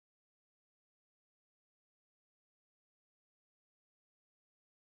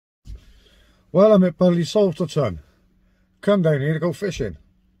Well, I'm at Budliegh Salterton. Come down here to go fishing.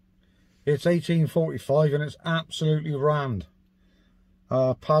 It's 18:45 and it's absolutely rammed.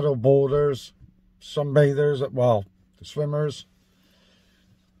 Paddle boarders, sunbathers, well, the swimmers.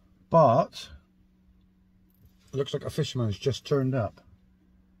 But it looks like a fisherman's just turned up.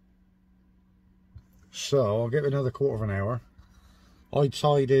 So I'll give it another quarter of an hour. High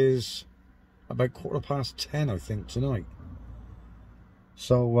tide is about 10:15, I think, tonight.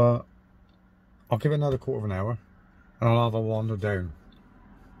 So I'll give it another quarter of an hour and I'll have a wander down.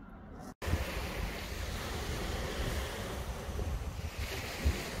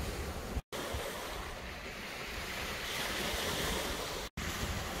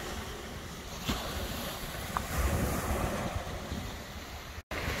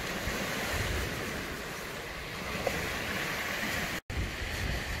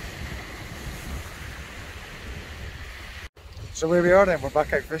 So here we are then, we're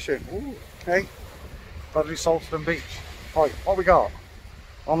back out fishing. Ooh, okay. Budliegh Salterton Beach. Right, what we got?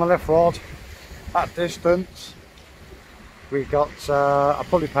 On the left rod, at distance, we got a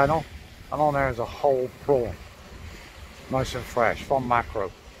pulley panel, and on there is a whole prawn. Nice and fresh, from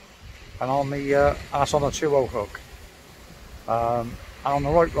macro. And on the, that's on a 2-0 hook. And on the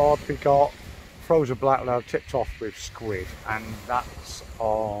right rod we got frozen black lug tipped off with squid, and that's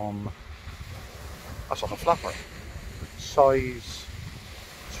on a flapper. Size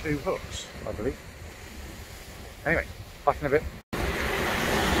 2 hooks, I believe. Anyway, back in a bit.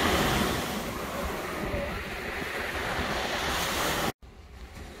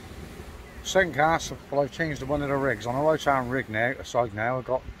 Second cast, well, I've changed one of the rigs. On the right hand rig now, aside now, I've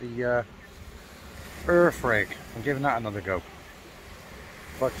got the earth rig. I'm giving that another go.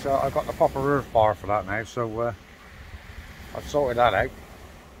 But I've got the proper earth bar for that now, so I've sorted that out.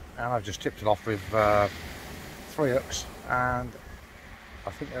 And I've just tipped it off with 3 hooks, and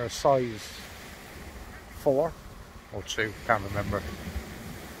I think they're a size 4 or 2, can't remember,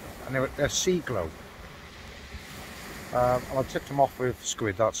 and they're sea glow. And I tipped them off with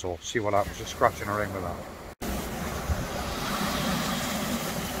squid, that's all. See what happens, just scratching a ring with that.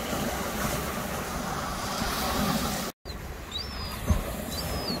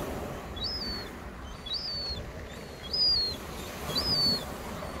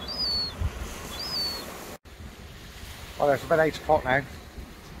 Well, it's about 8 o'clock now.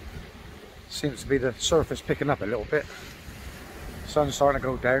 Seems to be the surface picking up a little bit. Sun's starting to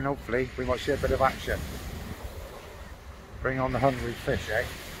go down, hopefully. We might see a bit of action. Bring on the hungry fish, eh?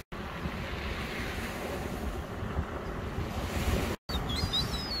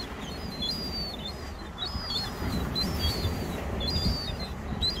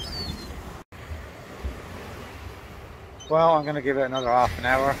 Well, I'm going to give it another half an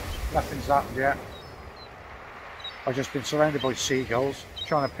hour. Nothing's happened yet. I've just been surrounded by seagulls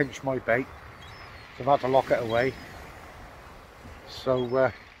trying to pinch my bait, so I've had to lock it away.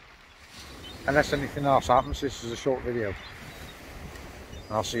 So unless anything else happens, this is a short video, and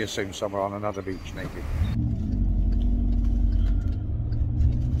I'll see you soon somewhere on another beach maybe.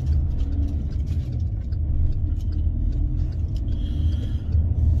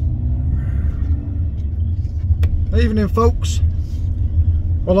 Evening folks.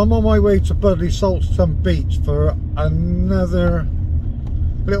 Well, I'm on my way to Budliegh Salterton Beach for another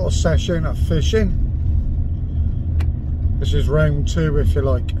little session of fishing. This is round 2, if you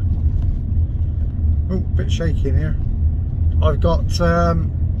like. Oh, a bit shaky in here. I've got sand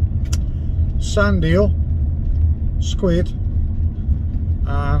eel, squid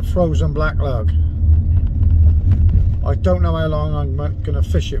and frozen black lug. I don't know how long I'm going to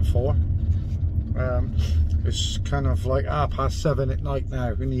fish it for. It's kind of like 7:30 at night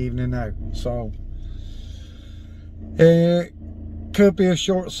now, in the evening now, so it could be a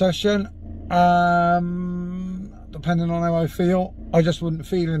short session, depending on how I feel. I just wasn't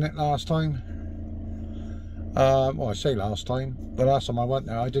feeling it last time. Well, I say last time, the last time I went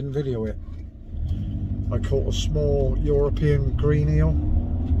there I didn't video it. I caught a small European green eel.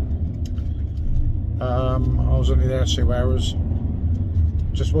 I was only there 2 hours,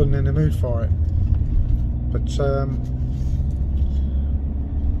 just wasn't in the mood for it. But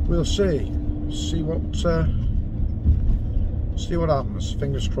we'll see what happens.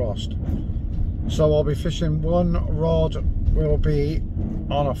 Fingers crossed. So I'll be fishing. One rod will be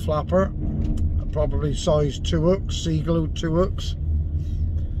on a flapper, probably size 2 hooks, sea glue 2 hooks,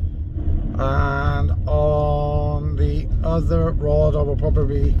 and on the other rod I will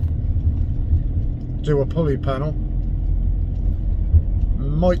probably do a pulley panel.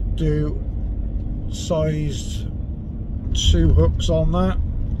 Might do size 2 hooks on that,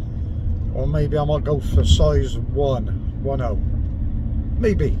 or maybe I might go for size 1, 1/0.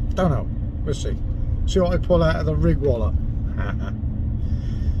 Maybe, don't know. We'll see. See what I pull out of the rig wallet.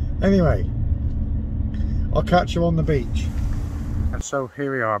 Anyway, I'll catch you on the beach. And so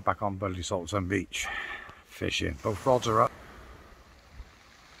here we are back on Budliegh Salterton beach, fishing. Both rods are up.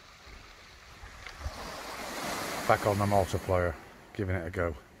 Back on the multiplier, giving it a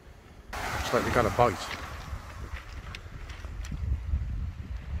go. Looks like we got a bite.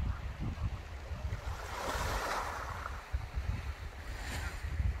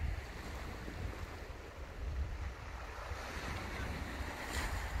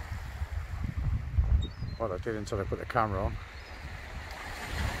 Well, I did until I put the camera on.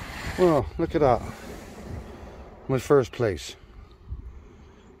 Well, look at that. My first place.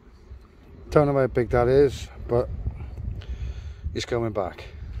 Don't know how big that is, but it's going back.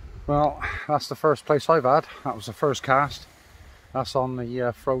 Well, that's the first place I've had. That was the first cast. That's on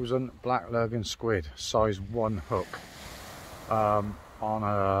the frozen black lurgan squid, size 1 hook, on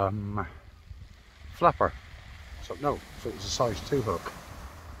a flapper. So it was a size 2 hook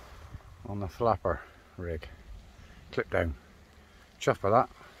on the flapper rig. Clip down. Chuffed by that.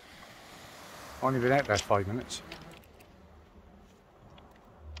 Only been out there 5 minutes.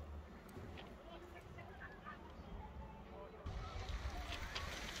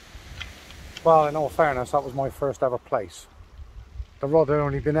 Well, in all fairness, that was my first ever place. The rod had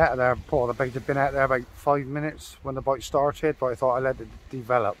only been out of there, the bait had been out there about 5 minutes when the bite started, but I thought I'd let it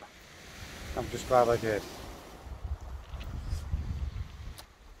develop. I'm just glad I did.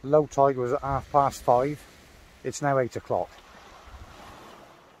 Low tide was at 5:30. It's now 8 o'clock.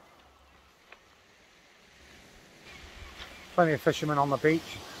 Plenty of fishermen on the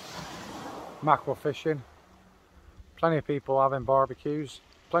beach, mackerel fishing, plenty of people having barbecues,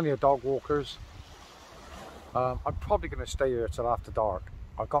 plenty of dog walkers. I'm probably going to stay here till after dark.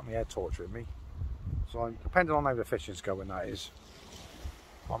 I've got my head torch with me, so depending on how the fishing's going, that is,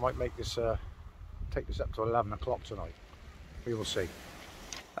 I might make this take this up to 11 o'clock tonight. We will see.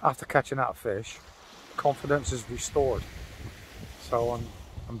 After catching that fish, confidence is restored, so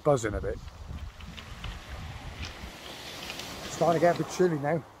I'm buzzing a bit. Starting to get a bit chilly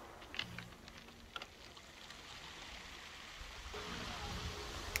now.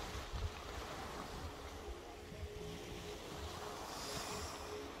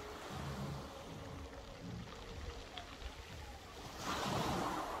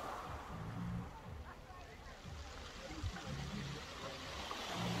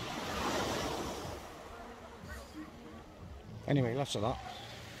 Anyway, that's a lot.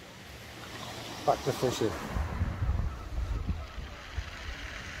 Back to fishing.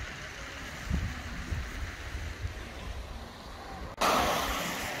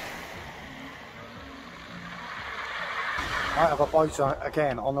 I have a bite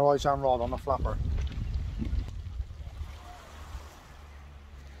again on the right hand rod on the flapper.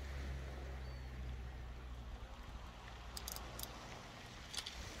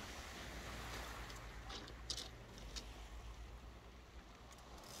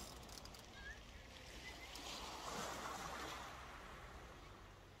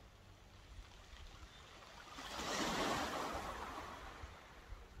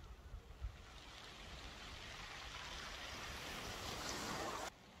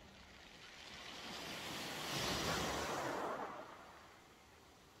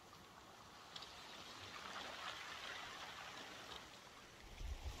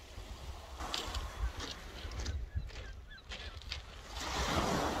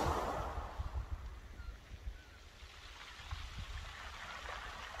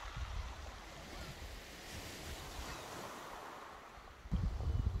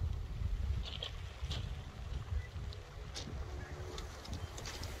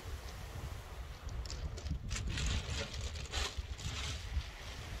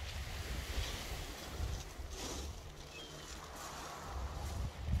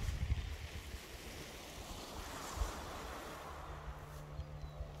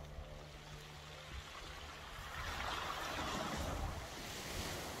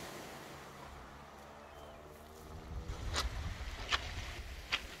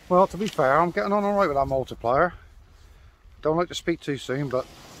 Well, to be fair, I'm getting on alright with that multiplier. Don't like to speak too soon, but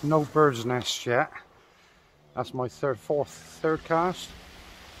no bird's nests yet. That's my fourth cast.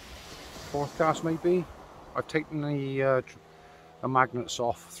 Fourth cast maybe. I've taken the magnets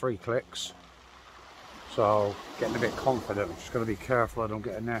off 3 clicks. So, getting a bit confident. I'm just going to be careful I don't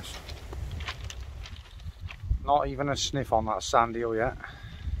get a nest. Not even a sniff on that sand eel yet.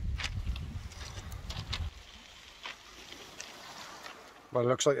 Well, it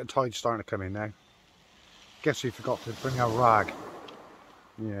looks like the tide's starting to come in now. Guess we forgot to bring a rag.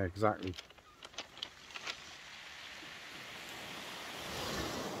 Yeah, exactly.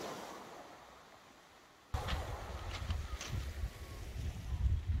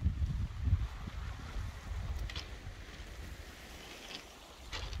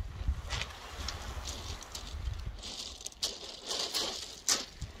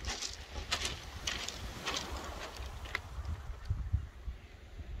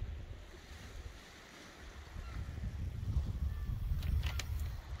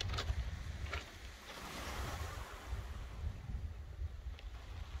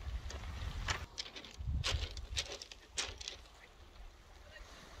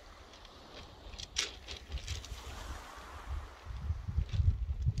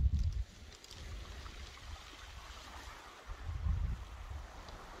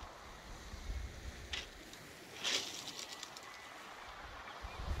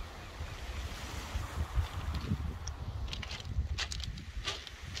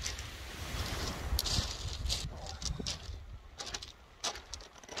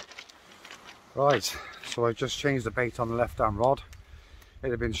 Right, so I've just changed the bait on the left hand rod. It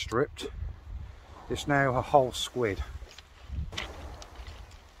had been stripped. It's now a whole squid.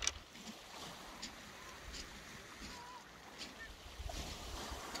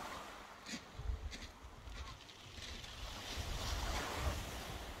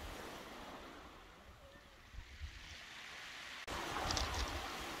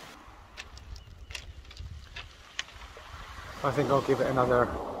 I think I'll give it another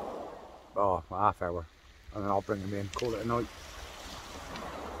half hour and then I'll bring them in, call it a night.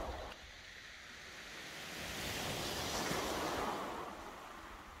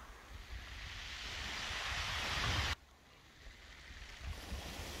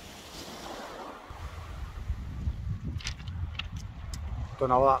 Don't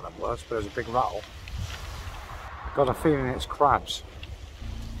know what that was, but there's a big rattle. Got a feeling it's crabs.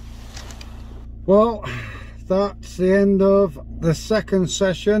 Well, that's the end of the second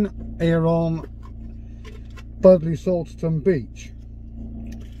session here on Budliegh Salterton Beach.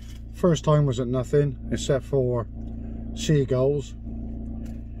 First time wasn't nothing except for seagulls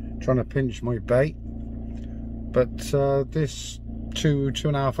trying to pinch my bait, but this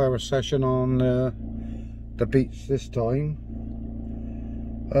 2.5 hour session on the beach this time,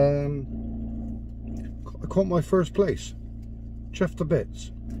 I caught my first place. Chuffed to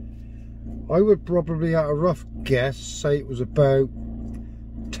bits. I would probably, at a rough guess, say it was about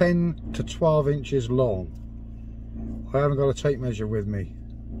 10 to 12 inches long. I haven't got a tape measure with me,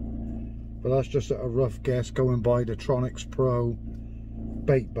 but that's just at a rough guess going by the Tronics Pro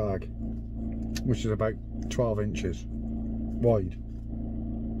bait bag, which is about 12 inches wide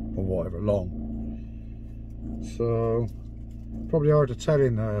or whatever, long. So probably hard to tell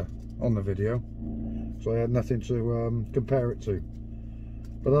in on the video, so I had nothing to compare it to.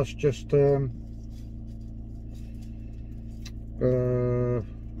 But that's just I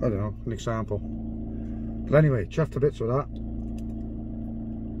don't know, an example. But anyway, chuffed to bits with that.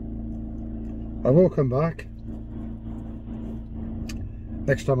 I will come back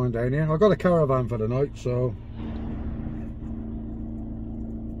next time I'm down here. I've got a caravan for the night, so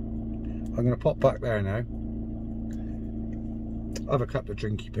I'm going to pop back there now, have a couple of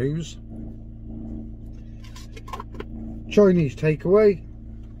drinky poos, Chinese takeaway,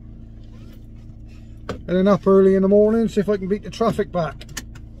 and then up early in the morning, see if I can beat the traffic back.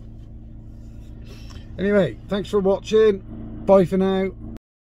 Anyway, thanks for watching. Bye for now.